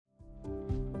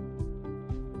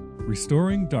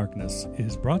Restoring Darkness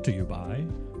is brought to you by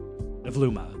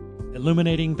Evluma,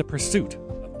 illuminating the pursuit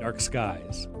of dark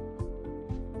skies.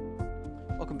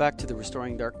 Welcome back to the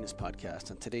Restoring Darkness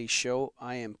podcast. On today's show,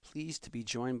 I am pleased to be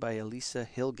joined by Elisa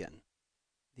Hillgen,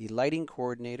 the lighting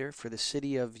coordinator for the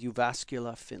city of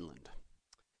Jyväskylä, Finland.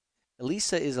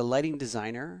 Elisa is a lighting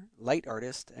designer, light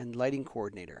artist, and lighting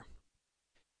coordinator.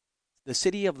 The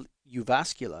city of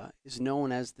Jyväskylä is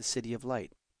known as the City of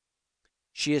Light.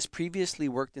 She has previously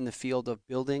worked in the field of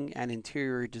building and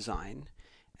interior design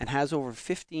and has over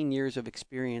 15 years of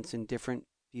experience in different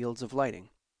fields of lighting.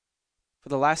 For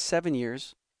the last 7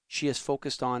 years, she has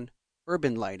focused on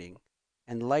urban lighting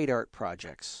and light art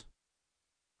projects.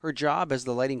 Her job as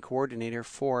the lighting coordinator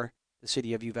for the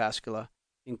city of Jyväskylä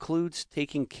includes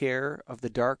taking care of the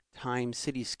dark time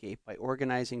cityscape by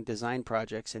organizing design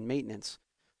projects and maintenance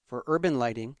for urban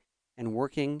lighting and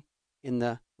working in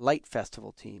the Light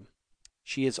Festival team.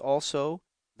 She is also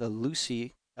the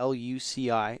LUCI,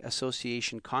 L-U-C-I,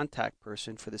 Association contact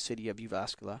person for the city of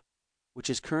Jyväskylä, which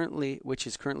is currently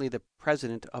the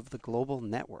president of the global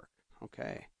network.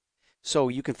 Okay. So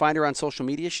you can find her on social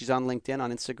media. She's on LinkedIn,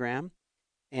 on Instagram,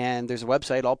 and there's a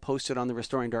website. I'll post it on the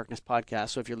Restoring Darkness podcast.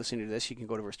 So if you're listening to this, you can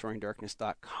go to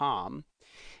restoringdarkness.com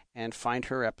and find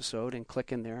her episode and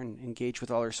click in there and engage with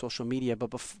all her social media.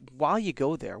 But while you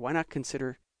go there, why not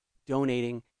consider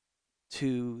donating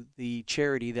to the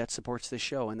charity that supports the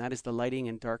show, and that is the Lighting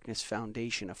and Darkness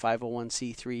Foundation, a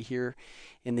 501c3 here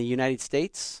in the United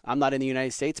States. I'm not in the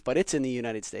United States, but it's in the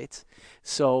United States.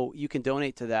 So you can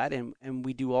donate to that, and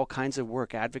we do all kinds of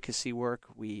work, advocacy work.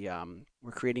 We're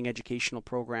creating educational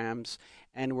programs,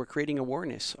 and we're creating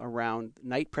awareness around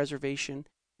night preservation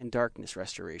and darkness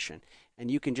restoration. And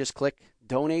you can just click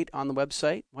donate on the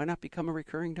website. Why not become a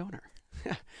recurring donor?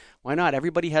 Why not?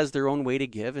 Everybody has their own way to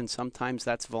give, and sometimes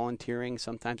that's volunteering,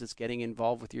 sometimes it's getting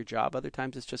involved with your job, other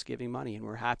times it's just giving money, and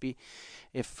we're happy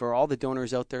if for all the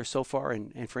donors out there so far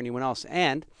and for anyone else.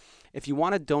 And if you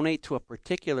want to donate to a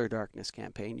particular darkness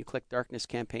campaign, you click Darkness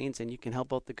Campaigns, and you can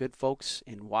help out the good folks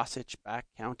in Wasatch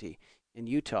County in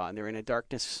Utah, and they're in a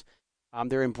darkness,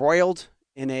 they're embroiled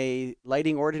in a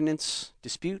lighting ordinance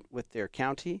dispute with their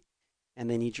county, and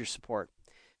they need your support.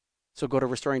 So go to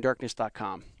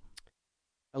restoringdarkness.com.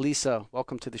 Elisa,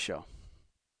 welcome to the show.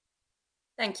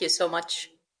 Thank you so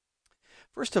much.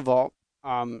 First of all,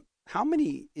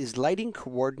 is lighting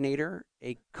coordinator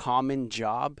a common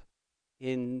job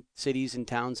in cities and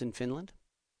towns in Finland?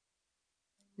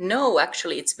 No,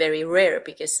 actually, it's very rare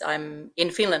because in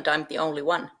Finland, I'm the only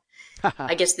one.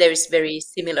 I guess there is very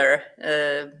similar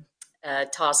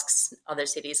tasks other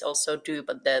cities also do,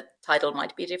 but the title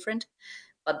might be different.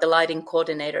 But the lighting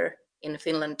coordinator in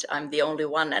Finland, I'm the only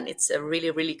one, and it's a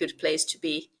really, really good place to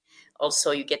be.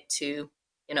 Also, you get to,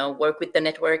 work with the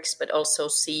networks, but also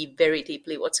see very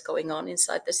deeply what's going on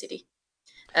inside the city.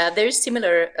 There is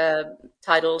similar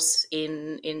titles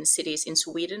in cities in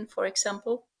Sweden, for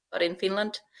example, but in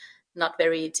Finland, not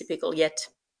very typical yet.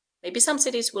 Maybe some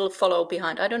cities will follow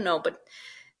behind. I don't know, but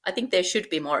I think there should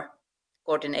be more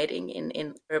coordinating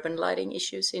in urban lighting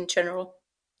issues in general,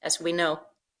 as we know.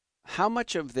 How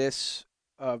much of this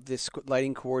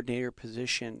lighting coordinator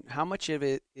position, how much of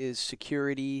it is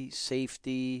security,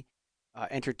 safety,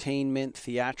 entertainment,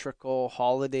 theatrical,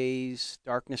 holidays,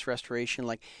 darkness restoration?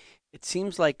 Like, it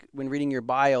seems like when reading your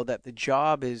bio that the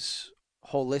job is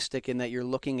holistic in that you're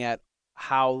looking at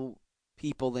how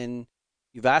people in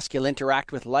Jyväskylä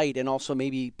interact with light and also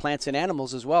maybe plants and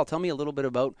animals as well. Tell me a little bit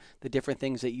about the different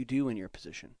things that you do in your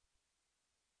position.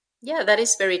 Yeah, that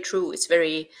is very true.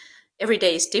 Every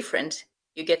day is different.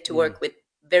 You get to work with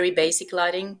very basic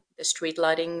lighting, the street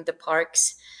lighting, the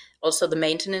parks, also the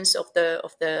maintenance of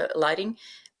the lighting.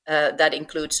 That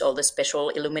includes all the special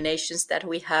illuminations that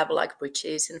we have, like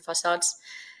bridges and facades.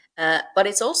 But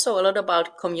it's also a lot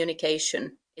about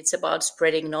communication. It's about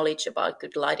spreading knowledge about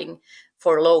good lighting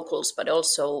for locals, but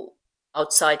also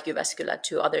outside Jyväskylä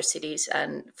to other cities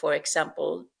and, for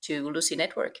example, to LUCI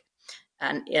network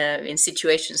and in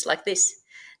situations like this.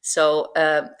 So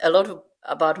a lot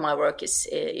about my work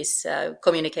is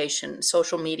communication,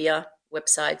 social media,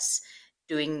 websites,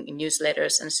 doing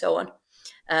newsletters, and so on.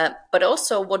 But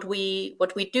also what we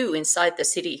do inside the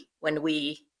city when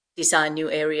we design new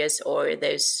areas or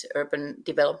there's urban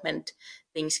development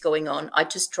things going on. I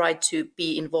just try to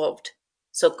be involved,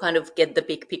 so kind of get the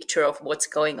big picture of what's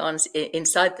going on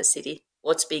inside the city,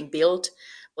 what's being built,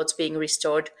 what's being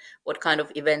restored, what kind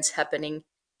of events happening.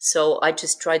 So I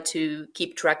just try to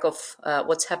keep track of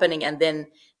what's happening and then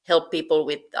help people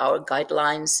with our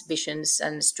guidelines, visions,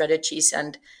 and strategies,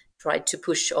 and try to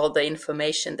push all the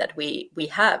information that we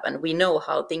have and we know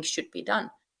how things should be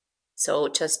done. So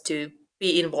just to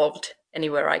be involved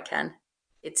anywhere I can.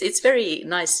 It's very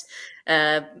nice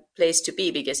place to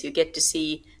be because you get to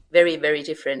see very, very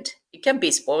different. It can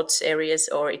be sports areas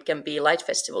or it can be light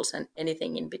festivals and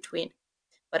anything in between.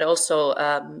 But also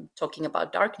talking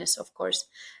about darkness, of course,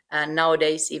 and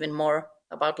nowadays even more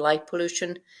about light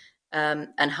pollution,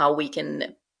 and how we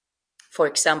can, for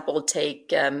example,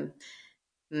 take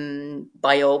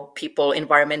bio people,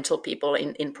 environmental people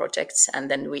in projects, and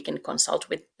then we can consult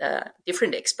with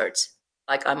different experts.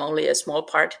 Like I'm only a small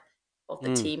part of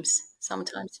the teams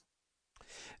sometimes.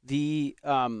 The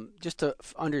just to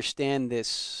understand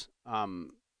this,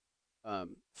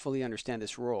 fully understand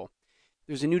this role.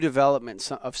 There's a new development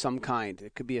of some kind.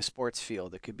 It could be a sports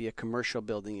field, it could be a commercial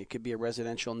building, it could be a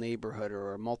residential neighborhood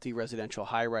or a multi-residential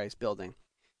high-rise building,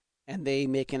 and they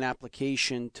make an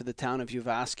application to the town of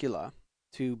Uvascula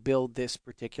to build this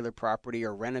particular property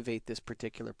or renovate this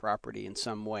particular property in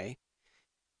some way.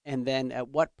 And then at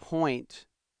what point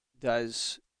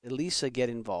does Elisa get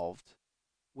involved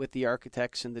with the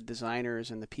architects and the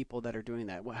designers and the people that are doing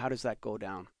that? How does that go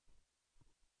down?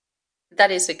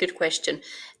 That is a good question.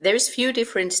 There's few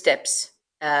different steps,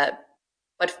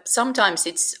 but sometimes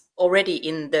it's already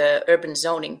in the urban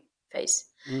zoning phase.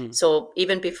 So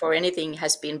even before anything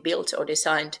has been built or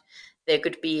designed, there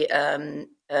could be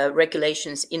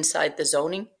regulations inside the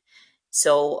zoning.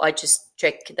 So I just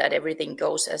check that everything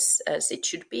goes as it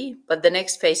should be. But the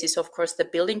next phase is, of course, the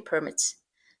building permits.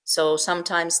 So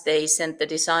sometimes they send the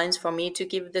designs for me to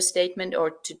give the statement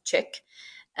or to check,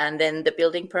 and then the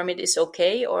building permit is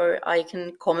okay, or I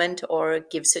can comment or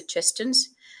give suggestions.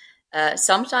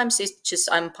 Sometimes it's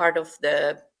just I'm part of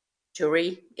the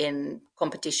jury in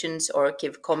competitions or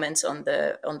give comments on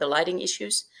the lighting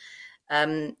issues.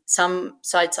 Some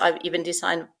sites I've even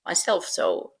designed myself,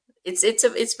 so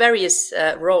it's various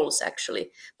roles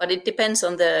actually, but it depends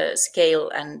on the scale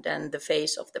and the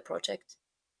phase of the project.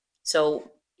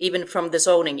 So even from the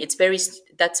zoning,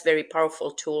 that's very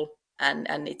powerful tool, and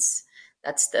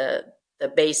that's the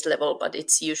base level, but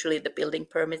it's usually the building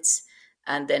permits,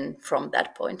 and then from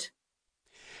that point,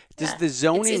 Does yeah, the it's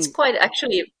zoning, quite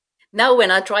actually. Now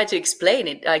when I try to explain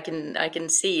it, I can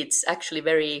see it's actually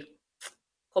very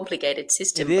complicated it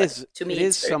system, but is to it me is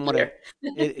it's very somewhat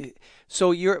clear.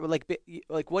 so you're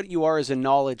like what you are is a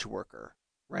knowledge worker,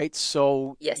 right?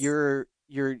 So Yes. you're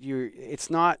it's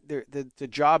not the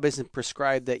job isn't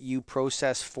prescribed that you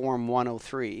process form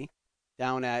 103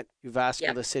 down at Yeah.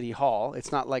 Uvascula City Hall.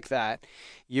 It's not like that.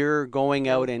 You're going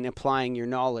out No. and applying your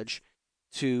knowledge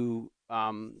to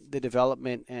the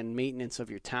development and maintenance of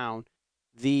your town.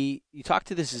 You talk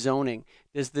to this zoning.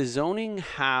 Does the zoning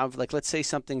have, like, let's say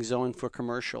something zoned for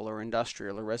commercial or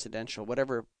industrial or residential,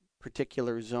 whatever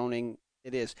particular zoning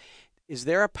it is? Is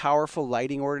there a powerful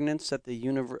lighting ordinance at in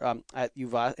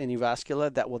Uvascula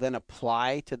that will then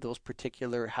apply to those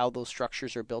particular how those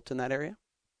structures are built in that area?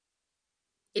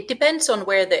 It depends on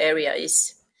where the area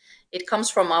is. It comes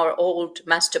from our old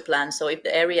master plan. So if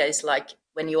the area is like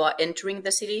when you are entering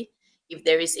the city, if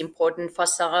there is important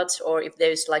facades, or if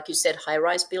there is, like you said,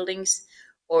 high-rise buildings,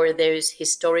 or there is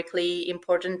historically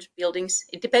important buildings,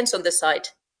 it depends on the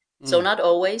site. So Mm. not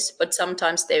always, but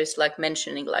sometimes there's like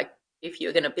mentioning like if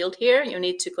you're going to build here, you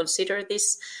need to consider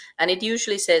this. And it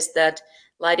usually says that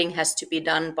lighting has to be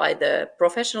done by the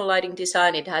professional lighting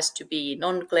design. It has to be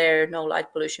non-glare, no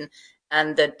light pollution,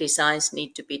 and the designs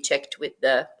need to be checked with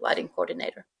the lighting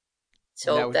coordinator. And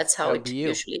So that's that how would it be you.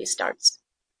 usually starts.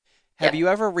 Have Yeah. you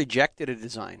ever rejected a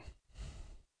design?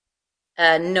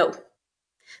 No,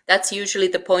 that's usually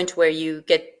the point where you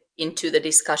get into the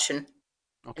discussion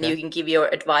and Okay. you can give your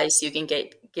advice. You can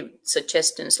give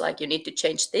suggestions like you need to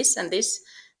change this, and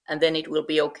then it will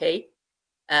be okay.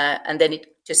 And then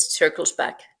it just circles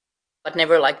back, but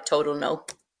never like total no.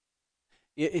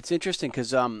 It's interesting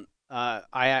because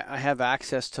I have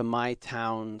access to my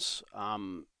town's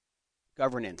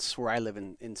governance where I live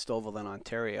in Stouffville in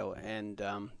Ontario, and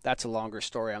that's a longer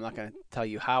story. I'm not going to tell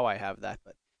you how I have that,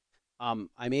 but I'm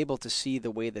able to see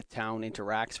the way the town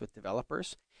interacts with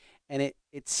developers, and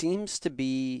it seems to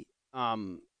be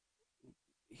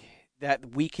that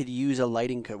we could use a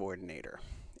lighting coordinator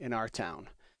in our town,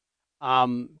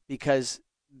 because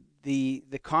the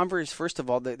converse, first of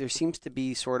all, there seems to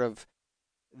be sort of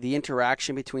the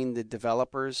interaction between the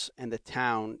developers and the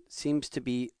town seems to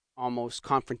be almost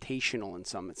confrontational in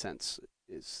some sense.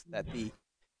 Is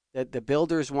that the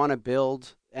builders want to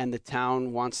build and the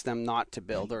town wants them not to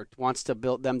build, or wants to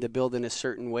build them to build in a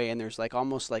certain way, and there's like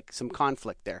almost like some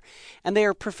conflict there, and they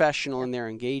are professional Yeah. in their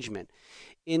engagement.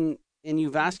 In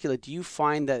Uvascula, do you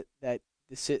find that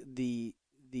the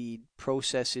the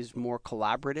process is more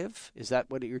collaborative. Is that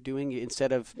what you're doing?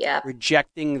 Instead of Yeah,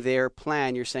 rejecting their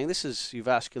plan, you're saying this is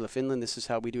Uvascula Finland. This is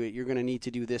how we do it. You're going to need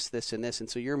to do this, this, and this, and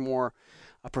so you're more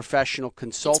a professional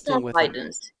it's more consulting with them.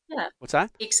 guidance. Yeah, What's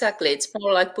that? exactly. It's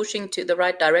more like pushing to the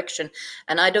right direction,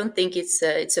 and I don't think it's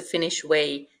a Finnish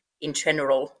way in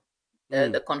general.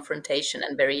 Mm, The confrontation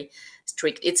and very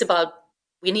strict. It's about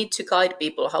we need to guide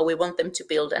people how we want them to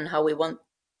build and how we want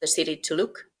the city to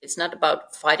look. It's not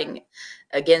about fighting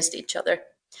against each other.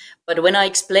 But when I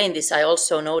explain this, I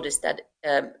also notice that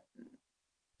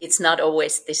it's not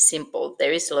always this simple.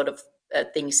 There is a lot of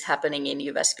things happening in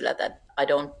Uvascula that I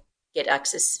don't get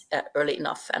access early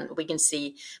enough, and we can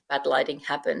see bad lighting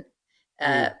happen.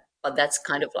 Uh, mm, but that's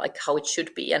kind of like how it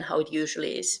should be and how it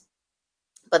usually is.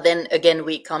 But then again,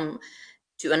 we come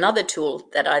to another tool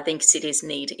that I think cities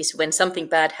need is when something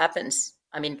bad happens.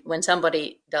 I mean, when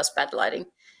somebody does bad lighting,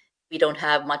 we don't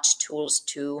have much tools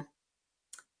to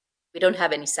we don't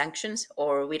have any sanctions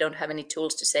or we don't have any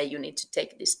tools to say you need to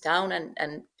take this down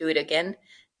and do it again.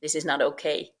 This is not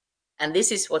okay. And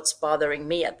this is what's bothering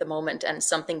me at the moment and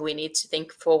something we need to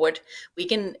think forward. We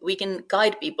can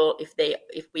guide people if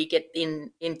we get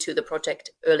into the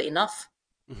project early enough,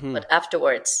 hmm. but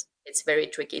afterwards it's very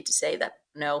tricky to say that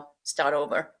no, start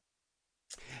over.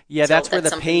 Yeah, So that's where that's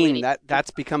the something we pain need to that think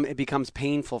that's become it becomes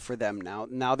painful for them now.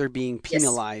 Now they're being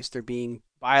Yes, penalized. They're being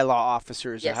bylaw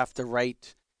officers that yes, have to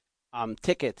write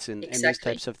tickets and these exactly.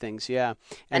 types of things. Yeah,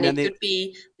 and And then it they. could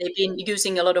be they've been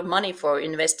using a lot of money for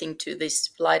investing to this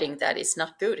lighting that is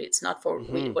not good. It's not for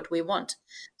Hmm. what we want.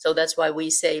 So that's why we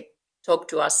say talk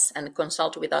to us and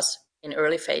consult with us in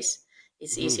early phase.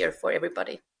 It's Hmm. easier for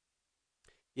everybody.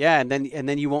 Yeah, and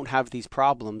then you won't have these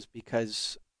problems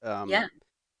because Yeah,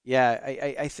 yeah,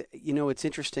 it's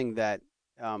interesting that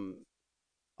um,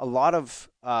 a lot of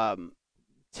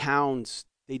towns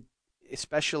they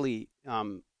especially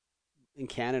in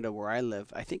Canada where I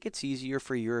live, I think it's easier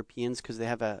for Europeans because they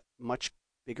have a much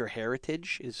bigger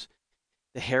heritage. Is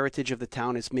the heritage of the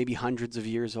town is maybe hundreds of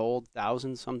years old,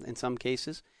 thousands some in some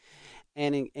cases.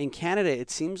 And in Canada,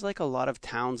 it seems like a lot of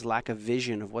towns lack a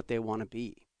vision of what they want to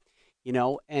be.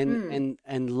 And mm,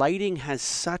 and lighting has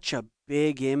such a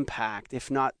big impact, if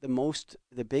not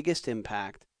the biggest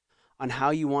impact on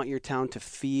how you want your town to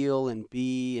feel and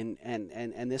be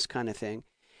and this kind of thing.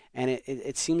 And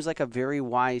it seems like a very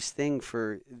wise thing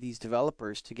for these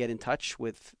developers to get in touch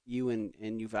with you and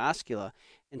Uvascula,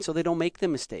 and so they don't make the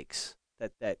mistakes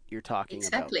that you're talking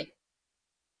about. exactly.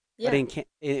 But Yeah.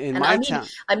 in And my town,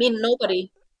 I mean,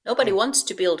 nobody yeah, wants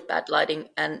to build bad lighting,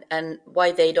 and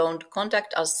why they don't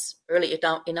contact us early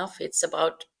enough. It's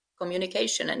about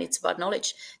communication and it's about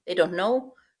knowledge. They don't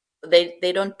know.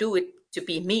 They don't do it to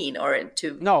be mean or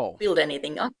to no. build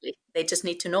anything ugly. They just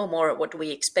need to know more what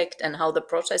we expect and how the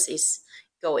process is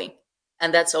going.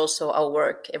 And that's also our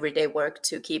work, everyday work,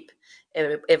 to keep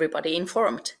everybody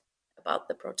informed about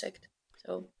the project.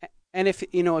 So And if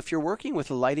you're working with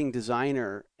a lighting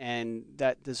designer and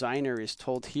that designer is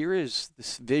told here is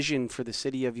this vision for the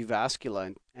city of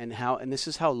Uvascula and this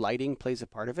is how lighting plays a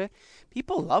part of it,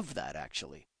 people love that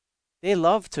actually. They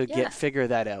love to yeah, figure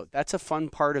that out. That's a fun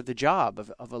part of the job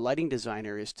of a lighting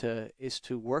designer is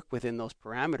to work within those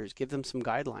parameters, give them some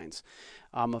guidelines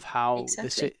of how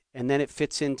exactly. and then it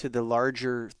fits into the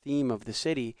larger theme of the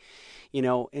city.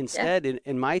 Yeah. Instead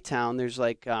in my town there's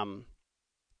like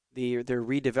they're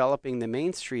redeveloping the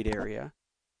Main Street area,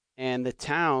 and the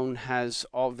town has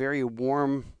all very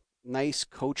warm, nice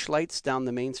coach lights down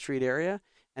the Main Street area.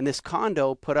 And this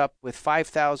condo put up with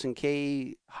 5,000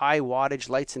 K high wattage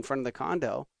lights in front of the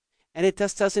condo, and it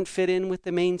just doesn't fit in with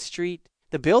the Main Street.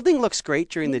 The building looks great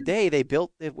during the day. They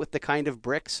built it with the kind of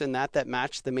bricks and that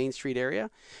matched the Main Street area,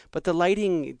 but the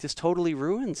lighting just totally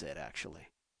ruins it, actually.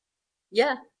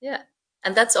 Yeah, yeah.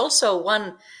 And that's also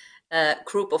one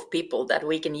group of people that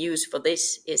we can use for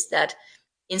this is that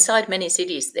inside many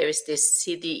cities there is this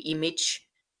city image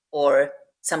or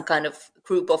some kind of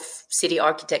group of city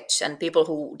architects and people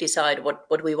who decide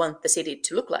what we want the city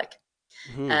to look like.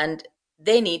 Hmm. And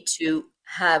they need to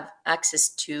have access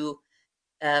to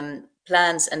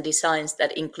plans and designs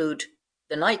that include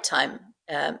the nighttime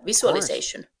Of course.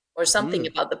 visualization or something Hmm.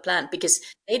 about the plan because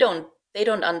they don't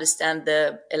understand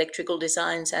the electrical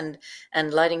designs and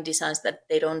lighting designs that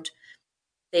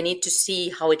they need to see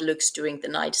how it looks during the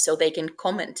night so they can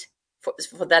comment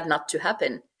for that not to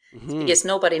happen Hmm. because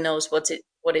nobody knows what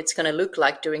it's going to look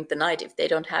like during the night if they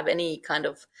don't have any kind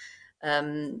of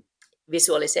um,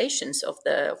 visualizations of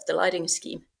the lighting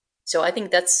scheme. So I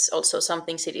think that's also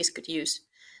something cities could use.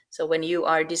 So when you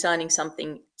are designing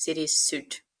something, cities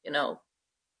should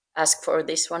ask for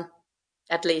this one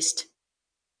at least.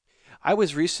 I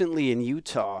was recently in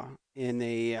Utah in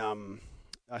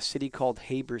a city called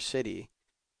Haber City.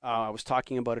 I was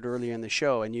talking about it earlier in the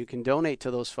show, and you can donate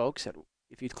to those folks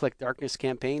if you click Darkness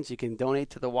Campaigns. You can donate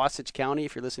to the Wasatch County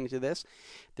if you're listening to this.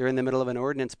 They're in the middle of an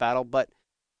ordinance battle, but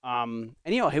and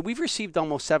hey, we've received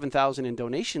almost 7,000 in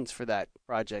donations for that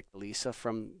project, Elisa,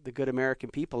 from the good American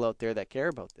people out there that care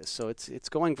about this. So it's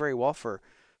going very well for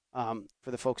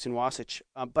the folks in Wasatch.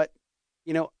 But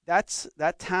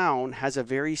that town has a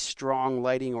very strong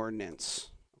lighting ordinance.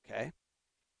 Okay,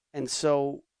 and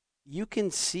so you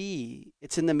can see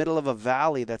it's in the middle of a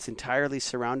valley that's entirely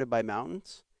surrounded by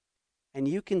mountains, and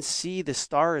you can see the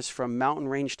stars from mountain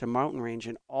range to mountain range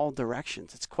in all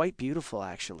directions. It's quite beautiful,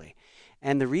 actually.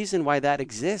 And the reason why that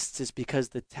exists is because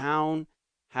the town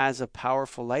has a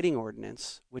powerful lighting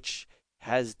ordinance, which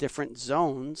has different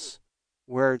zones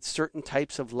where certain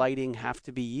types of lighting have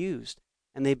to be used.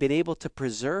 And they've been able to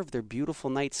preserve their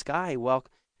beautiful night sky while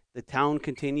the town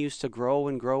continues to grow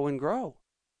and grow and grow.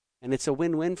 And it's a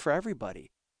win-win for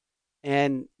everybody.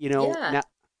 And, Yeah.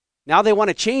 now they want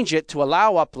to change it to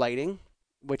allow uplighting,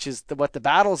 which is what the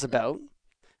battle's about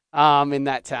in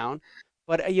that town.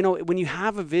 But when you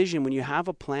have a vision, when you have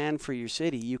a plan for your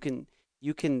city, you can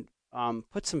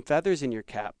put some feathers in your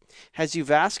cap. Has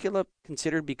Uvascula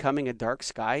considered becoming a dark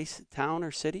sky town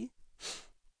or city?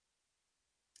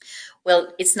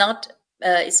 Well, it's not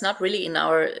really in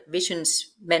our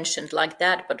visions mentioned like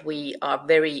that, but we are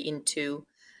very into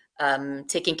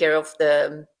taking care of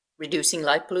the reducing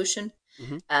light pollution.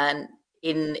 Mm-hmm. And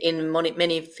in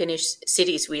many Finnish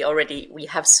cities, we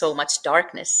have so much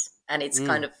darkness, and it's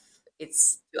kind Mm. of,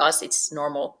 it's to us it's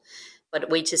normal, but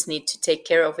we just need to take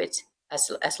care of it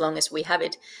as long as we have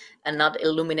it, and not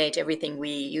illuminate everything we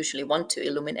usually want to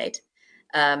illuminate.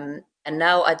 And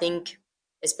now I think,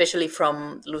 especially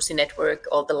from Lucy Network,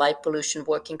 all the light pollution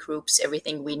working groups,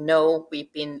 everything we know,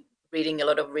 we've been reading a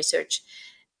lot of research.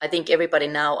 I think everybody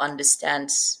now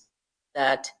understands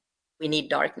that we need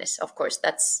darkness. Of course,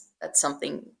 that's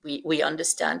something we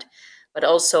understand, but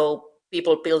also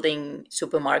people building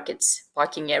supermarkets,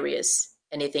 parking areas,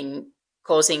 anything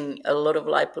causing a lot of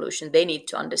light pollution, they need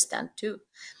to understand too.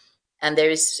 And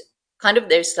there's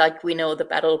like, we know the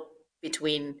battle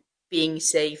between being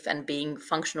safe and being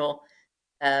functional,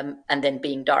 and then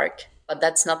being dark. But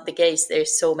that's not the case.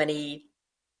 There's so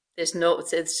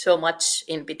much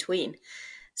in between.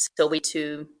 So we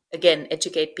to again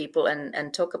educate people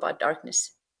and talk about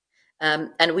darkness.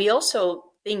 And we also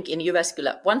think in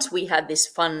Jyväskylä, once we had this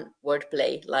fun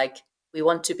wordplay, like we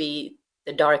want to be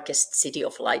the darkest city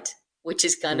of light, which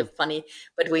is kind Mm. of funny,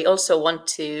 but we also want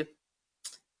to,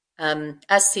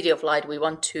 as city of light, we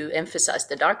want to emphasize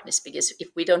the darkness, because if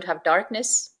we don't have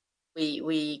darkness,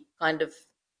 we kind of,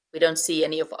 we don't see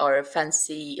any of our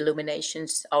fancy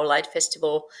illuminations, our light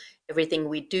festival, everything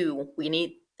we do. We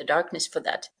need the darkness for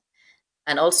that.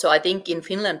 And also, I think in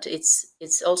Finland,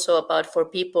 it's also about for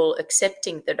people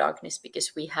accepting the darkness,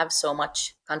 because we have so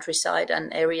much countryside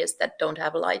and areas that don't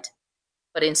have light.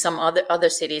 But in some other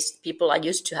cities, people are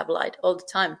used to have light all the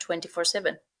time,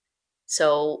 24/7.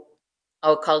 So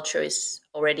our culture is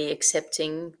already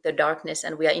accepting the darkness,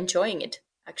 and we are enjoying it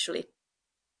actually.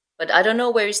 But I don't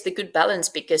know where is the good balance,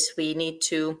 because we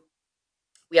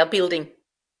are building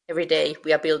every day,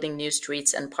 we are building new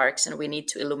streets and parks, and we need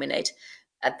to illuminate.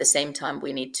 At the same time,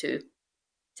 we need to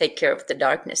take care of the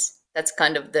darkness. That's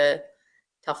kind of the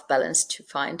tough balance to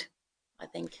find, I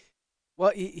think.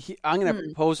 Well, I'm going to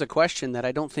Hmm. pose a question that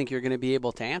I don't think you're going to be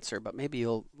able to answer, but maybe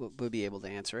we'll be able to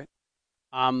answer it.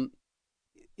 Um,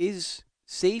 is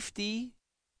safety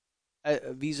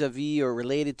vis-a-vis or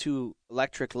related to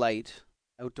electric light,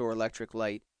 outdoor electric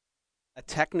light, a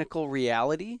technical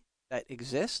reality that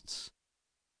exists,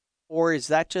 or is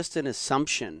that just an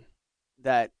assumption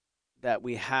that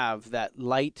we have that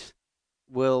light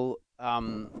will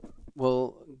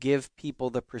will give people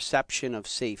the perception of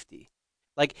safety?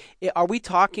 Like, are we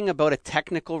talking about a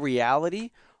technical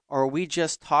reality, or are we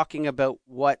just talking about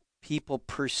what people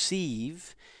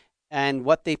perceive, and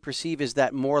what they perceive is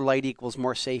that more light equals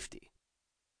more safety?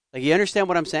 Like, you understand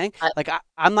what I'm saying? I, Like,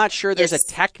 I'm not sure there's a yes,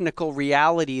 technical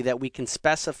reality that we can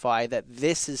specify that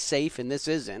this is safe and this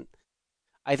isn't.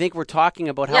 I think we're talking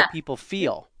about how yeah, people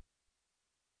feel.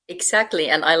 exactly.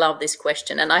 And I love this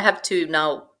question. And I have to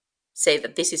now say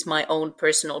that this is my own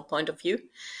personal point of view.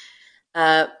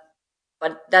 Uh,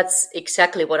 but that's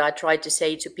exactly what I try to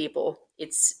say to people.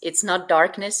 It's not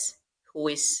darkness who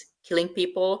is killing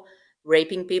people,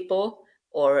 raping people,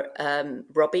 or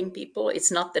robbing people.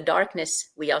 It's not the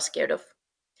darkness we are scared of.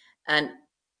 And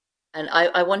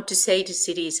I want to say to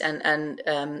cities and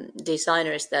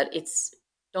designers that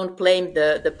Don't blame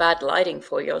the bad lighting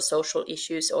for your social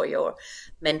issues or your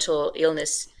mental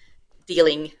illness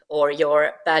dealing or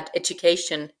your bad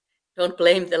education. Don't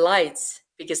blame the lights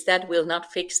because that will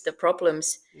not fix the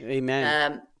problems. Amen.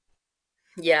 Um,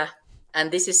 yeah,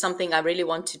 and this is something I really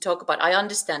want to talk about. I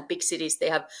understand big cities, they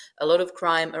have a lot of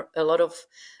crime, a lot of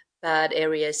bad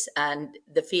areas, and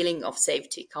the feeling of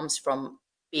safety comes from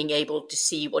being able to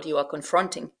see what you are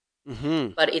confronting.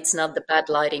 Hmm. But it's not the bad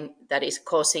lighting that is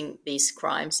causing these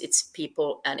crimes, it's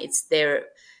people and it's their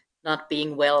not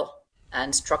being well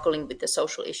and struggling with the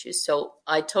social issues. So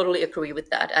I totally agree with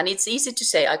that. And it's easy to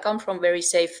say, I come from very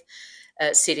safe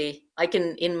city. I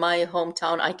can, in my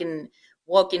hometown, I can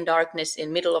walk in darkness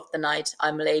in middle of the night.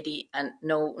 I'm a lady and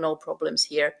no problems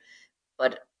here.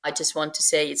 But I just want to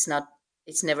say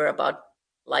it's never about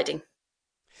lighting.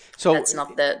 So That's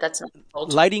not the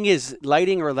fault.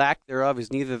 lighting or lack thereof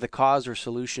is neither the cause or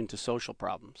solution to social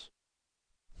problems.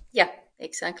 Yeah,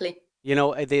 exactly.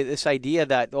 This idea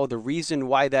that, oh, the reason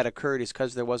why that occurred is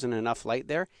because there wasn't enough light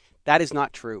there, that is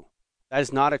not true. That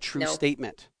is not a true No,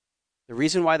 statement. The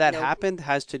reason why that no. happened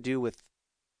has to do with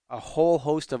a whole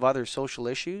host of other social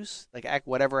issues, like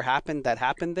whatever happened that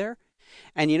happened there.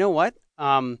 And you know what?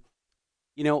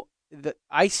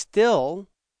 I still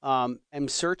am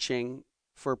searching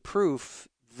for proof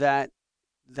that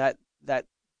that that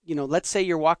let's say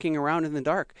you're walking around in the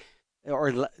dark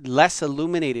or less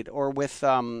illuminated or with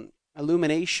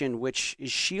illumination which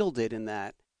is shielded in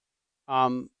that,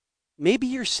 um, maybe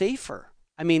you're safer.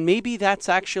 I mean, maybe that's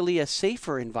actually a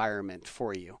safer environment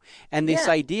for you. And this Yeah,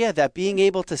 idea that being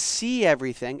able to see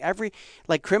everything,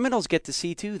 like criminals get to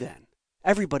see too, then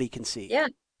everybody can see. yeah,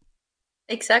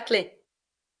 exactly.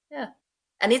 Yeah.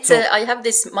 And it's So, a, I have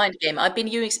this mind game. I've been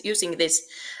using this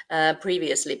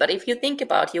previously, but if you think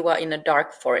about you are in a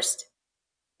dark forest,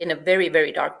 in a very,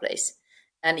 very dark place,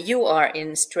 and you are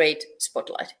in straight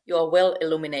spotlight, you are well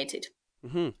illuminated.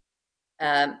 mhm,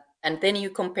 And then you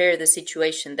compare the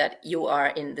situation that you are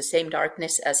in the same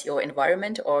darkness as your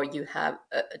environment, or you have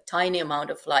a tiny amount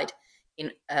of light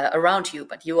in around you,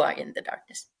 but you are in the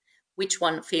darkness. Which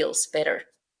one feels better?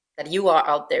 That you are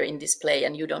out there in display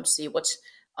and you don't see what's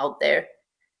out there,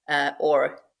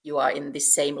 or you are in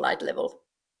this same light level.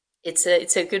 It's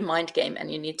a good mind game,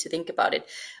 and you need to think about it.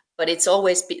 But it's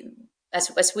always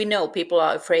as we know, people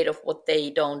are afraid of what they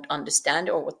don't understand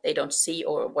or what they don't see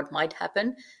or what might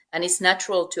happen, and it's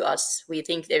natural to us. We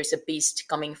think there's a beast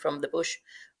coming from the bush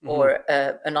mhm. or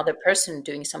another person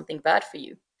doing something bad for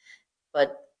you.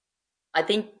 But I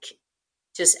think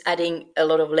just adding a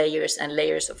lot of layers and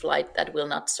layers of light, that will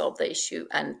not solve the issue.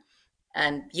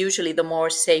 And usually the more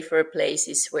safer place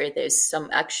is where there's some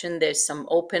action, there's some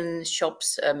open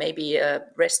shops, maybe a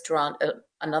restaurant,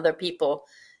 another people,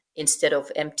 instead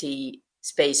of empty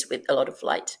space with a lot of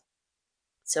light.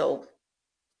 So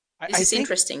this I is think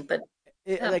interesting, but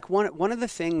yeah, like one of the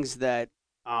things that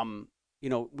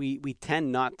we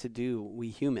tend not to do, we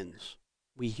humans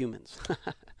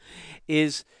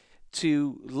is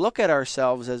to look at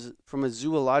ourselves as from a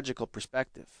zoological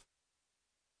perspective,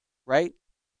 right?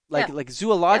 like yeah, like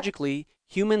yeah, zoologically,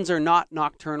 humans are not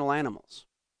nocturnal animals.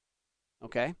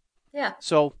 Okay. yeah.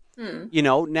 So Hmm.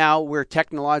 now we're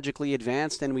technologically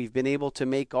advanced and we've been able to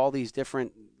make all these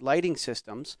different lighting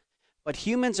systems, but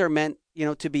humans are meant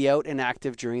to be out and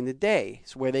active during the day,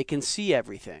 so where they can see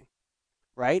everything,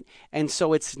 right? And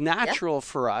so it's Yeah, natural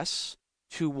for us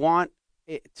to want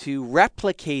to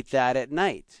replicate that at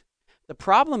night. The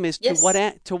problem is yes,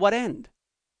 to what end?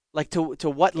 Like to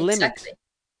what limit? exactly.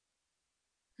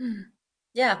 Hmm.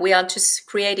 Yeah, we are just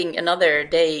creating another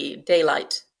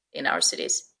daylight in our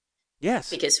cities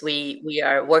Yes. because we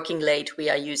are working late, we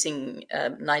are using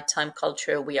nighttime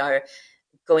culture, we are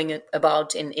going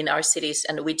about in our cities,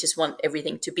 and we just want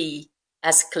everything to be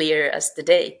as clear as the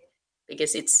day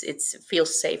because it's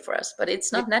feels safe for us, but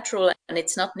it's It, not natural and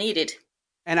it's not needed.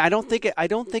 and I don't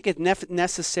think it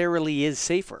necessarily is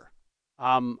safer.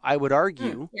 I would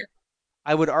Hmm, argue yeah,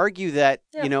 I would argue that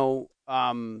yeah,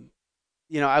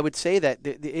 I would say that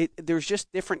there's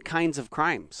just different kinds of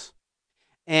crimes,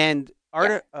 and yeah,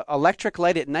 electric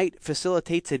light at night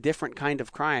facilitates a different kind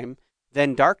of crime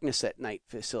than darkness at night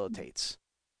facilitates.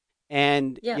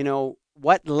 And yeah,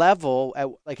 what level?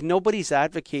 Like nobody's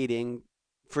advocating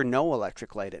for no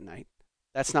electric light at night.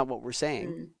 That's not what we're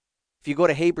saying. mm, If you go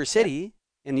to Heber yeah, City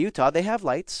in Utah, they have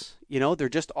lights. They're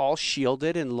just all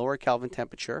shielded in lower Kelvin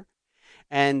temperature.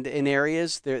 And in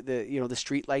areas, the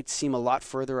street lights seem a lot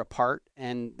further apart,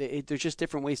 and there's just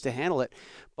different ways to handle it.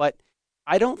 But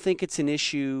I don't think it's an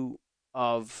issue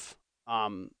of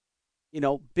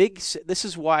big. This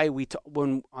is why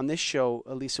when on this show,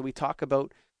 Elisa, we talk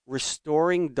about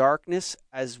restoring darkness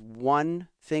as one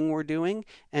thing we're doing,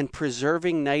 and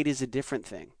preserving night is a different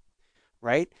thing,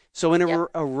 right? So in Yeah.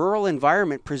 a rural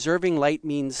environment, preserving light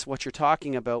means what you're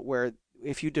talking about, where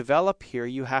if you develop here,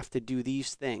 you have to do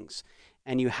these things,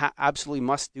 and you absolutely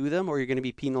must do them, or you're going to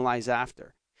be penalized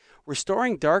after.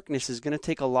 Restoring darkness is going to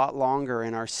take a lot longer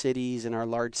in our cities, in our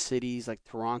large cities like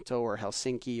Toronto or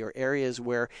Helsinki, or areas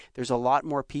where there's a lot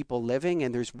more people living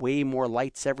and there's way more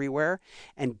lights everywhere,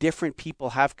 and different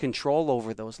people have control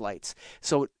over those lights.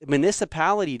 So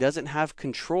municipality doesn't have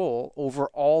control over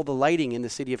all the lighting in the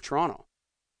city of Toronto.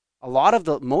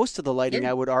 Most of the lighting, Yeah.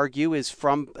 I would argue, is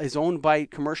owned by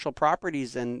commercial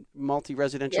properties and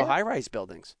multi-residential Yeah. high-rise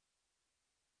buildings.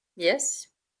 Yes.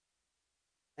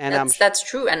 And That's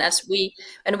true,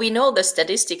 and we know the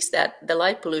statistics that the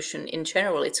light pollution in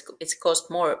general it's caused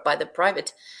more by the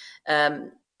private,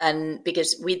 and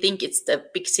because we think it's the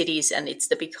big cities and it's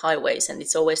the big highways and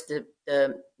it's always the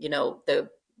the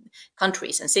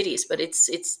countries and cities, but it's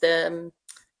the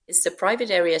private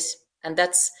areas, and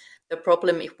that's the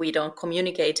problem if we don't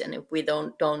communicate and if we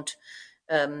don't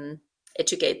um,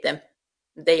 educate them.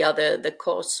 They are the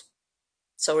cause.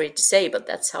 Sorry to say, but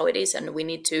that's how it is, and we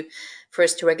need to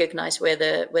first recognize where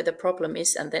the problem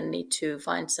is, and then need to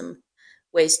find some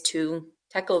ways to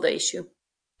tackle the issue.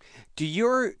 do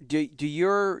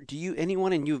you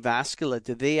anyone in Uvascula,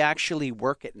 do they actually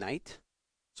work at night?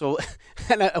 So,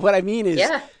 what I mean is,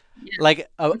 Yeah, yeah. like,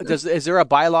 Mhm. is there a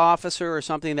bylaw officer or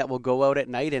something that will go out at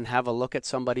night and have a look at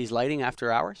somebody's lighting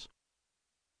after hours?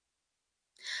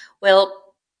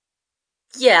 Well,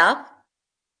 yeah,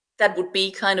 that would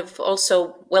be kind of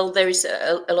also, well, there is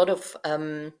a lot of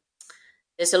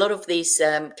there's a lot of these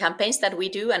campaigns that we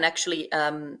do, and actually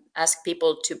ask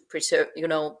people to preserve,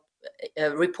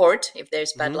 report if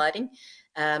there's bad Mm-hmm. lighting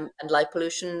and light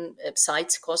pollution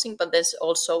sites causing. But there's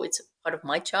also, it's part of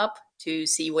my job to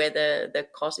see where the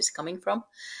cause is coming from,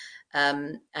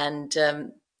 and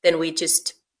then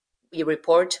we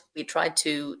report. We try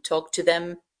to talk to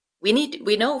them.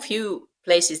 We know a few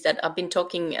places that I've been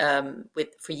talking with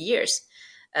for years.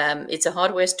 It's a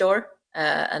hardware store,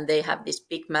 and they have these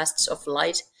big masts of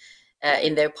light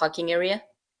in their parking area,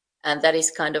 and that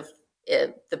is kind of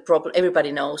the problem.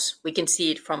 Everybody knows, we can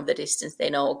see it from the distance. They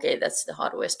know, okay, that's the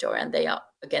hardware store, and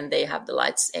they have the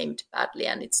lights aimed badly,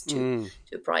 and it's Mm.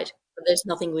 too bright. But there's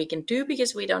nothing we can do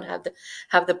because we don't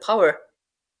have the power,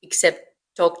 except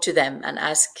talk to them and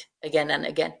ask again and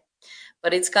again.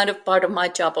 But it's kind of part of my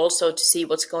job also to see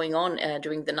what's going on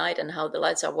during the night and how the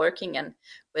lights are working and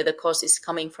where the cause is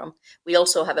coming from. We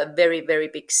also have a very, very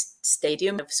big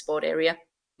stadium of sport area.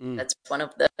 Mm. That's one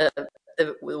of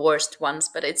the worst ones,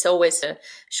 but it's always a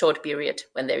short period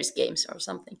when there is games or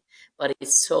something. But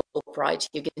it's so bright,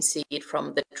 you can see it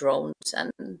from the drones,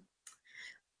 and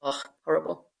oh,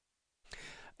 horrible.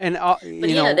 And But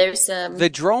yeah, there's the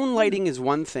drone lighting is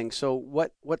one thing.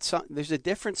 So there's a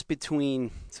difference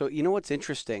between. So what's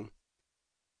interesting,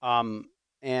 um,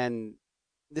 and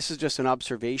this is just an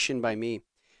observation by me.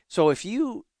 So if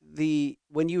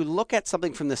when you look at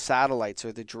something from the satellites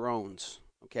or the drones,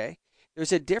 okay,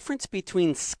 there's a difference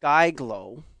between sky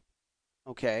glow,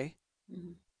 okay,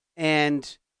 Mhm.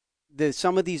 and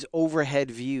some of these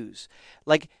overhead views.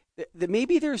 Like,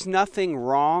 maybe there's nothing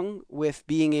wrong with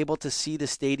being able to see the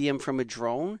stadium from a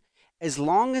drone, as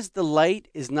long as the light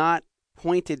is not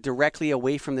pointed directly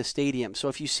away from the stadium. So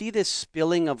if you see this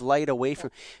spilling of light away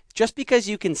from, just because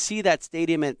you can see that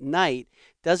stadium at night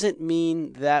doesn't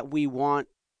mean that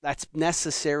that's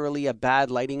necessarily a bad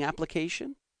lighting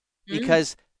application, Mm.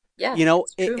 because Yeah,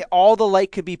 it's true. all the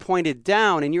light could be pointed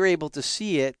down, and you're able to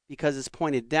see it because it's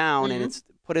pointed down and Hmm. it's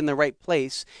put in the right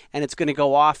place, and it's going to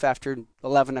go off after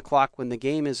 11 o'clock when the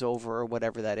game is over or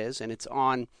whatever that is, and it's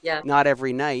on Yeah, not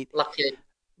every night. luckily.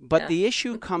 But Yeah. the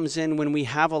issue comes in when we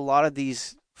have a lot of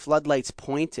these floodlights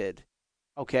pointed.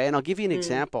 Okay, and I'll give you an Mm.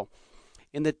 example.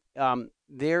 In the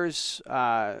there's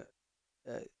uh,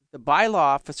 the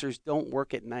bylaw officers don't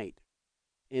work at night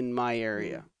in my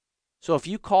area. Mm. So if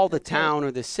you call the Okay. town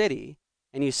or the city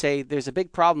and you say there's a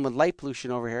big problem with light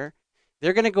pollution over here,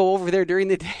 they're going to go over there during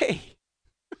the day,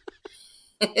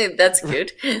 That's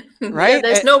good. Yeah, right?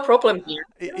 there's no problem here.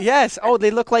 Yes. Oh,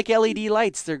 they look like LED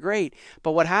lights. They're great.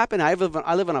 But what happened? I live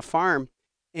on a farm,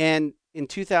 and in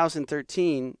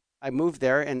 2013, I moved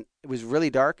there, and it was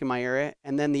really dark in my area.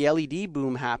 And then the LED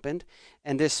boom happened,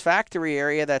 and this factory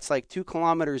area that's like 2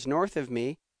 kilometers north of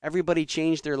me, everybody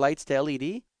changed their lights to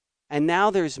LED, and now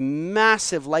there's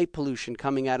massive light pollution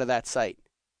coming out of that site.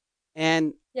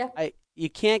 And Yeah.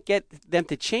 you can't get them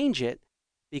to change it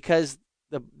because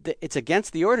it's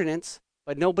against the ordinance,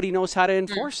 but nobody knows how to Mm.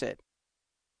 enforce it.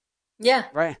 Yeah.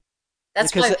 Right.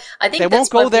 That's because why I they think won't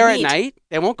that's why go we there at need. night.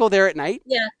 They won't go there at night,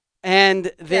 Yeah, and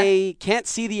yeah, they can't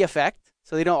see the effect.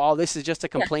 So they don't. Oh, this is just a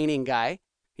yeah, complaining guy.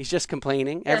 He's just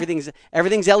complaining. yeah,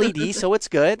 Everything's LED, so it's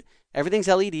good. Everything's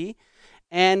LED,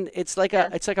 and yeah, it's like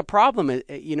a problem.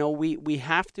 We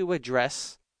have to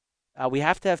address. We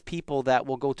have to have people that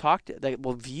will go talk to that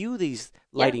will view these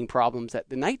yeah. lighting problems at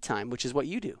the nighttime, which is what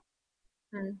you do.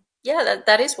 Mm. Yeah,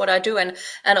 that is what I do, and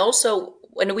also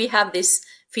when we have this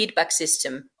feedback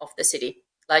system of the city,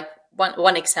 like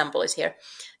one example is here.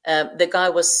 The guy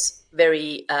was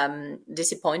very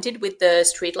disappointed with the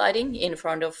street lighting in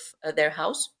front of their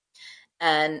house,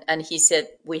 and he said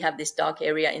we have this dark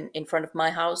area in front of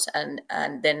my house, and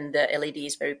then the LED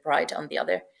is very bright on the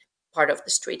other part of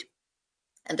the street.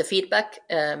 And the feedback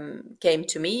came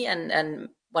to me, and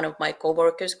one of my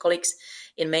coworkers, colleagues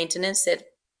in maintenance said,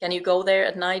 "Can you go there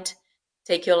at night,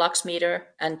 take your lux meter,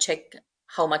 and check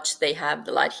how much they have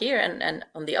the light here and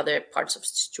on the other parts of the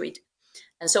street?"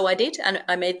 And so I did, and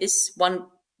I made this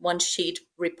one sheet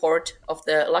report of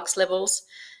the lux levels,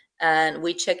 and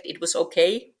we checked it was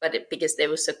okay, but because there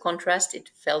was a contrast, it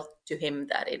felt to him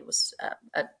that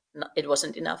it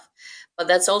wasn't enough. But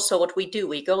that's also what we do.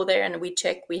 We go there and we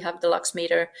check. We have the lux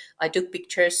meter. I took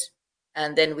pictures,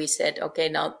 and then we said, okay,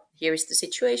 now here is the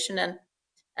situation,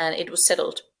 and it was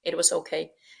settled. It was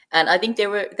okay. And I think they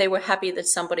were happy that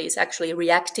somebody is actually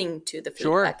reacting to the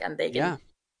Sure. feedback, and Yeah.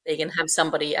 they can have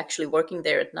somebody actually working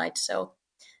there at night. So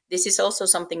this is also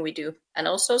something we do, and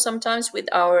also sometimes with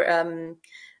our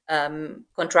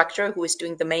contractor who is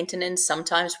doing the maintenance,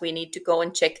 sometimes we need to go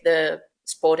and check the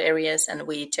sport areas, and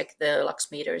we check the lux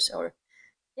meters, or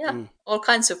yeah, Mm. all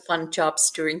kinds of fun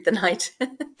jobs during the night.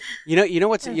 Yeah. You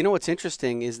know what's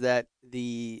interesting is that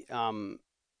the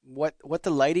what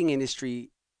the lighting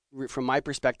industry, from my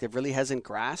perspective, really hasn't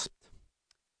grasped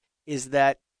is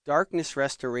that darkness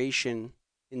restoration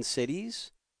in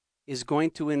cities is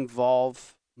going to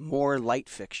involve more light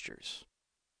fixtures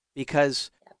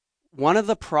because one of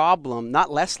the problem, not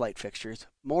less light fixtures,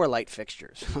 more light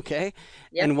fixtures, okay?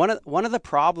 Yep. And one of the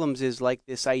problems is like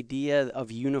this idea of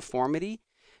uniformity.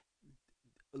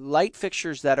 Light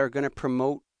fixtures that are going to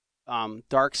promote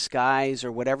dark skies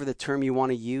or whatever the term you want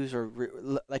to use, or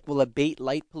like will abate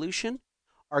light pollution,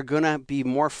 are going to be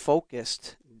more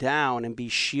focused down and be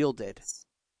shielded,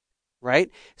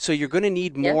 right? So you're going to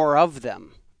need Yeah. more of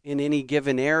them in any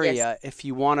given Yes. area if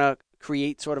you want to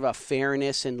create sort of a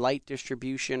fairness in light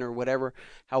distribution or whatever,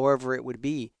 however it would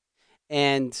be.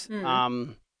 And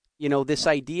Mm. this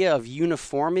idea of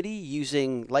uniformity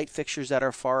using light fixtures that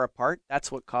are far apart,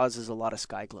 that's what causes a lot of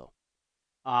sky glow.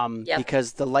 Yep.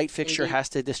 Because the light fixture Indeed. has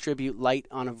to distribute light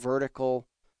on a vertical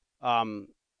Yep.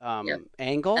 And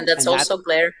angle, that's and that's also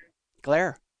glare.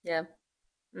 glare. Yeah.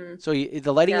 Mm. So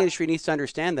the lighting Yeah. industry needs to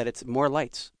understand that it's more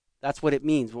lights. That's what it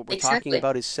means. What we're talking Exactly.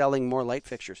 about is selling more light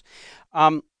fixtures.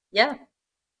 Um, Yeah.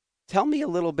 Tell me a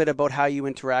little bit about how you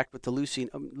interact with the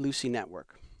Lucy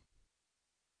network.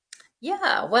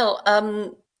 Yeah. Well,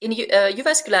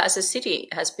 Uvascula as a city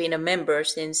has been a member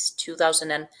since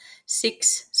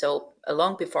 2006, so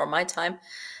long before my time.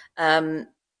 Um,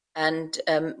 and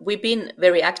we've been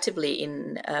very actively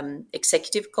in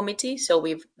executive committee, so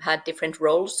we've had different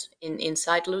roles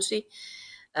inside Lucy.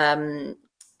 Um,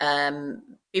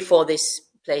 Before this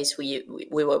place, we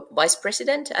were vice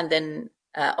president, and then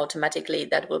automatically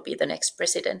that will be the next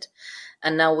president.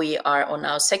 And now we are on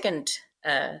our second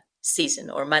season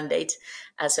or mandate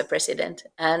as a president,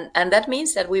 and that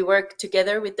means that we work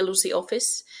together with the Lucy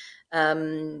office.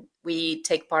 We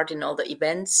take part in all the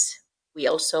events. We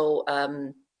also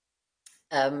um,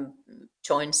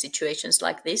 join situations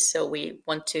like this. So we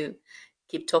want to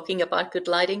keep talking about good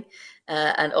lighting.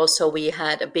 And also, we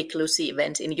had a big Lucy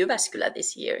event in Jyväskylä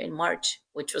this year in March,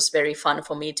 which was very fun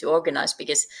for me to organize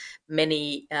because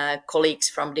many colleagues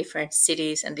from different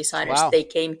cities and designers Wow. they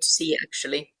came to see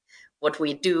actually what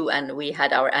we do, and we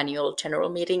had our annual general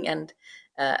meeting and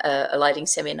a lighting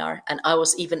seminar. And I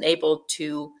was even able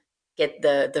to get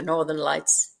the northern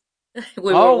lights.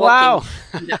 We were Oh, walking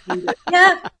wow.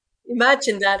 yeah,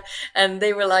 imagine that. And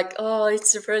they were like, oh,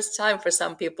 it's the first time for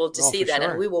some people to Oh, see for that.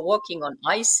 And sure. we were walking on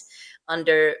ice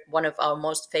under one of our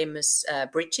most famous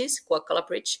bridges, Kuokkala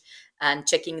Bridge, and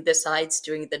checking the sides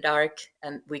during the dark.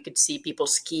 And we could see people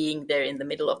skiing there in the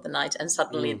middle of the night. And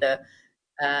suddenly Mm, the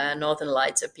northern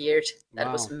lights appeared.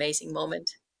 That was wow. an amazing moment.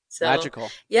 So Magical.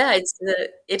 yeah,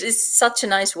 it is such a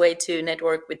nice way to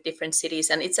network with different cities,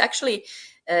 and it's actually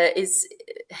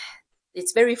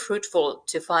it's very fruitful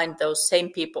to find those same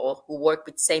people who work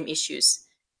with same issues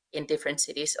in different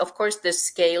cities. Of course, the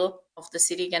scale of the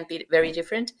city can be very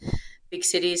different, big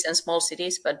cities and small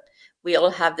cities, but we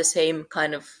all have the same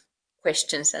kind of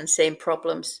questions and same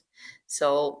problems.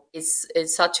 So it's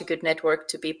such a good network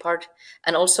to be part,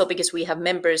 and also because we have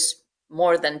members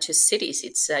more than just cities.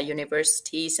 It's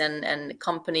universities and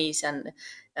companies and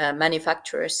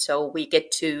manufacturers. So we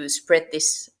get to spread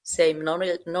this same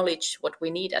knowledge what we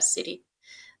need as city,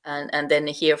 and then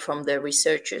hear from the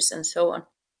researchers and so on.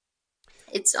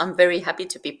 I'm very happy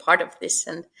to be part of this,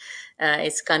 and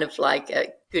it's kind of like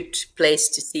a good place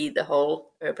to see the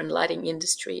whole urban lighting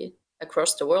industry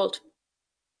across the world.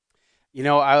 You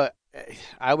know,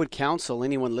 I would counsel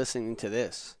anyone listening to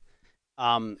this.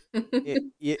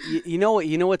 You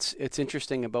know what's it's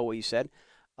interesting about what you said.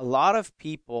 A lot of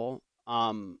people,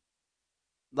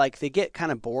 like they get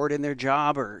kind of bored in their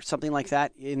job or something like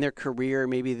that in their career.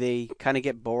 Maybe they kind of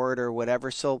get bored or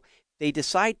whatever, so they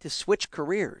decide to switch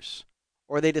careers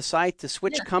or they decide to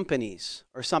switch Yeah, companies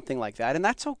or something like that, and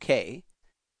that's okay.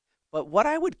 But what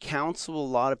I would counsel a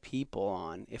lot of people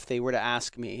on, if they were to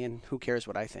ask me, and who cares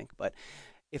what I think, but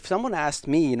if someone asked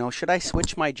me, should I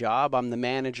switch my job? I'm the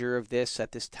manager of this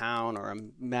at this town, or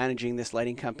I'm managing this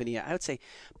lighting company. I would say,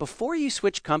 before you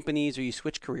switch companies or you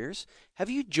switch careers, have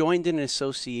you joined an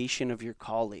association of your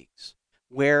colleagues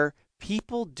where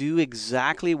people do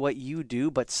exactly what you do,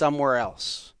 but somewhere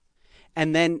else?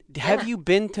 And then have yeah, you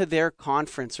been to their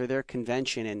conference or their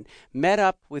convention and met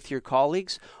up with your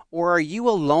colleagues, or are you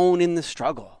alone in the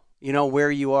struggle? Where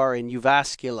you are in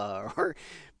Uvascula or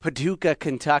Paducah,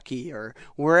 Kentucky, or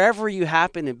wherever you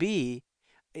happen to be,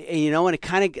 and it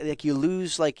kind of like you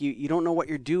lose, like you don't know what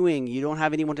you're doing. You don't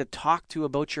have anyone to talk to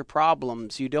about your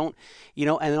problems. You don't,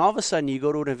 and then all of a sudden you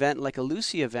go to an event like a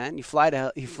Lucy event.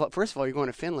 First of all, you're going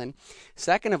to Finland.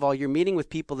 Second of all, you're meeting with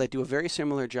people that do a very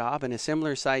similar job in a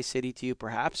similar size city to you,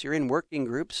 perhaps. You're in working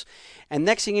groups. And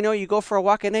next thing you know, you go for a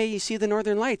walk and hey, you see the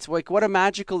Northern Lights. Like, what a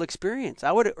magical experience.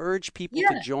 I would urge people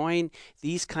to yeah, join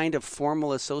these kind of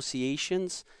formal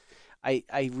associations. I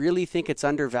really think it's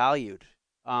undervalued,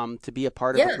 to be a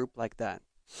part of a yeah. group like that.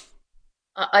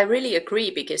 I really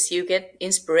agree because you get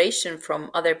inspiration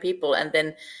from other people, and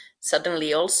then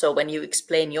suddenly also when you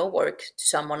explain your work to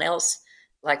someone else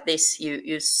like this,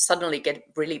 you suddenly get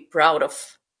really proud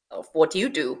of what you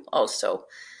do also,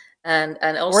 and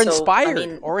Or also I inspired,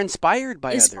 mean or inspired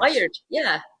by others. inspired.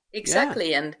 Yeah, Yeah.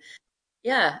 exactly, and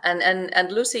yeah,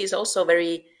 and Lucy is also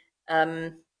very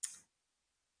um,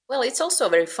 well, it's also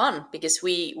very fun because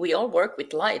we all work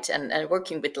with light, and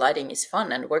working with lighting is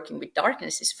fun, and working with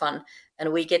darkness is fun,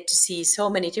 and we get to see so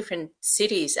many different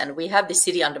cities, and we have the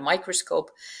city under microscope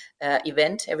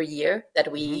event every year that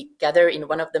Hmm. we gather in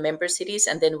one of the member cities,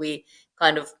 and then we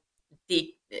kind of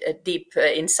deep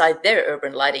inside their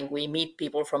urban lighting. We meet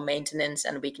people from maintenance,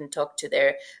 and we can talk to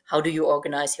their how do you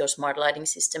organize your smart lighting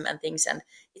system and things, and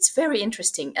it's very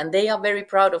interesting, and they are very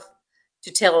proud of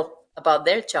to tell about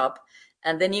their job,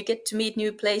 and then you get to meet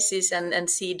new places and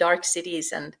see dark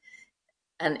cities and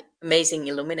amazing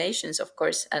illuminations, of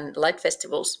course, and light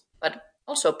festivals, but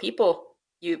also people.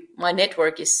 My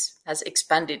network has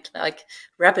expanded like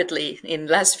rapidly in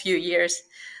last few years,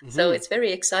 so Hmm. it's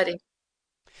very exciting.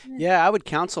 Yeah, Yeah, I would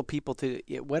counsel people to,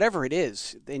 whatever it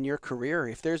is in your career,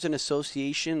 if there's an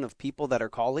association of people that are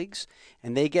colleagues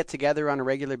and they get together on a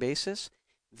regular basis,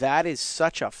 that is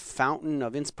such a fountain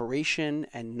of inspiration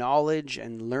and knowledge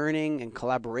and learning and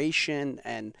collaboration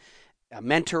and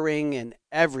mentoring and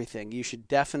everything. You should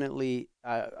definitely.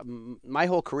 My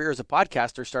whole career as a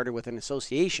podcaster started with an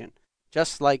association,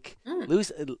 just like mm,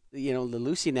 Lucy, the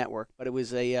Lucy Network, but it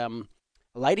was a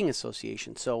lighting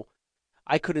association. So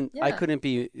yeah,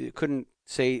 couldn't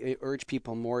say urge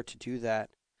people more to do that.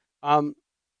 Um,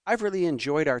 I've really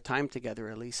enjoyed our time together,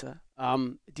 Elisa.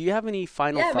 Do you have any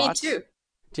final yeah, me thoughts? too.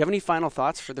 Do you have any final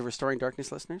thoughts for the Restoring Darkness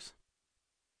listeners?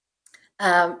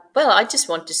 Well, I just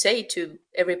want to say to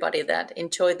everybody that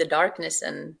enjoy the darkness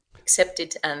and accept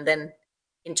it, and then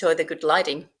enjoy the good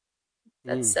lighting.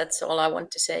 Mm. That's all I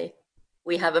want to say.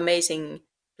 We have amazing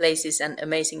places and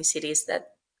amazing cities that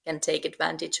can take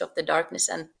advantage of the darkness,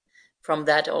 and from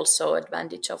that also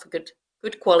advantage of a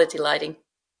good quality lighting.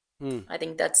 Mm. I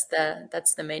think that's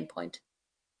the main point.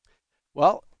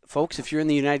 Well, folks, if you're in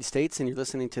the United States and you're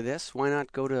listening to this, why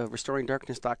not go to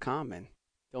restoringdarkness.com and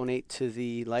donate to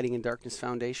the Lighting and Darkness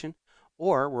Foundation?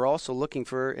 Or we're also looking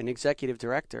for an executive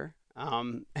director.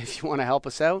 If you want to help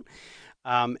us out,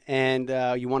 and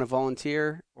you want to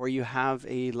volunteer, or you have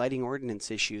a lighting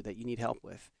ordinance issue that you need help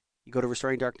with, you go to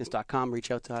restoringdarkness.com,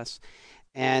 reach out to us.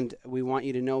 And we want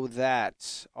you to know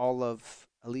that all of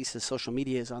Elisa's social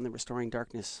media is on the Restoring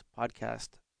Darkness podcast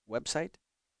website.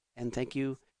 And thank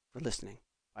you for listening.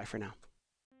 Bye for now.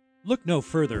 Look no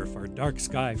further for dark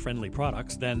sky friendly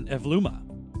products than Evluma.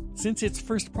 Since its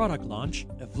first product launch,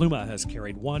 Evluma has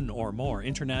carried one or more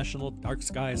International Dark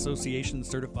Sky Association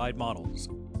certified models.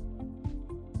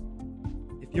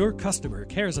 If your customer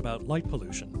cares about light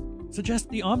pollution, suggest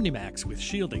the OmniMax with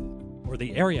shielding or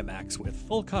the Area Max with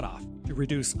full cutoff to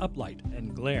reduce uplight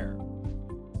and glare.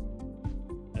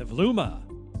 Evluma,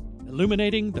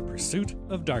 illuminating the pursuit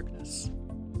of darkness.